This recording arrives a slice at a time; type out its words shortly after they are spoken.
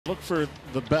Look for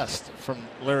the best from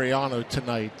Liriano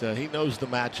tonight. He knows the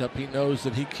matchup. He knows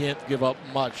that he can't give up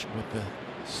much with the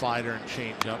slider and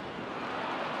changeup.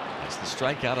 That's the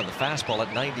strikeout on the fastball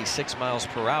at 96 miles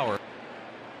per hour.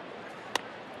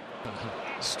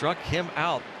 Struck him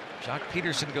out. Jock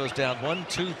Peterson goes down 1,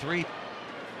 2, 3.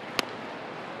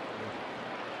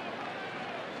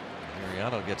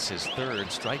 Liriano gets his third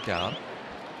strikeout.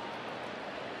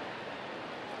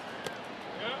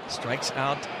 Strikes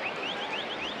out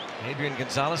Adrian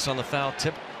Gonzalez on the foul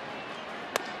tip.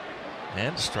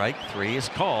 And strike 3 is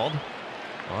called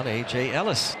on A.J.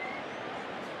 Ellis.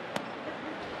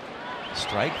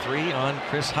 Strike 3 on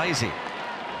Chris Heisey.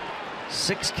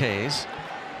 6 Ks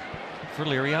for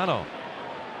Liriano.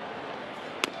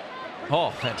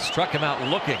 Oh, and struck him out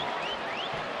looking.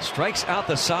 Strikes out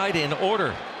the side in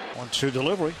order. 1-2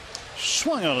 delivery.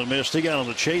 Swung on and missed. He got on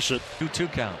to chase it.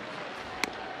 2-2 count.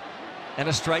 And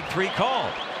a strike 3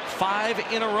 called. 5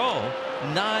 in a row.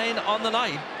 9 on the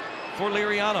night for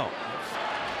Liriano.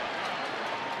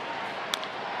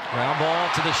 Ground ball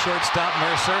to the shortstop,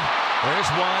 Mercer.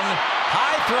 There's one.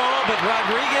 High throw, but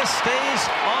Rodriguez stays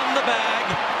on the bag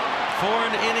for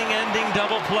an inning-ending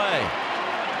double play.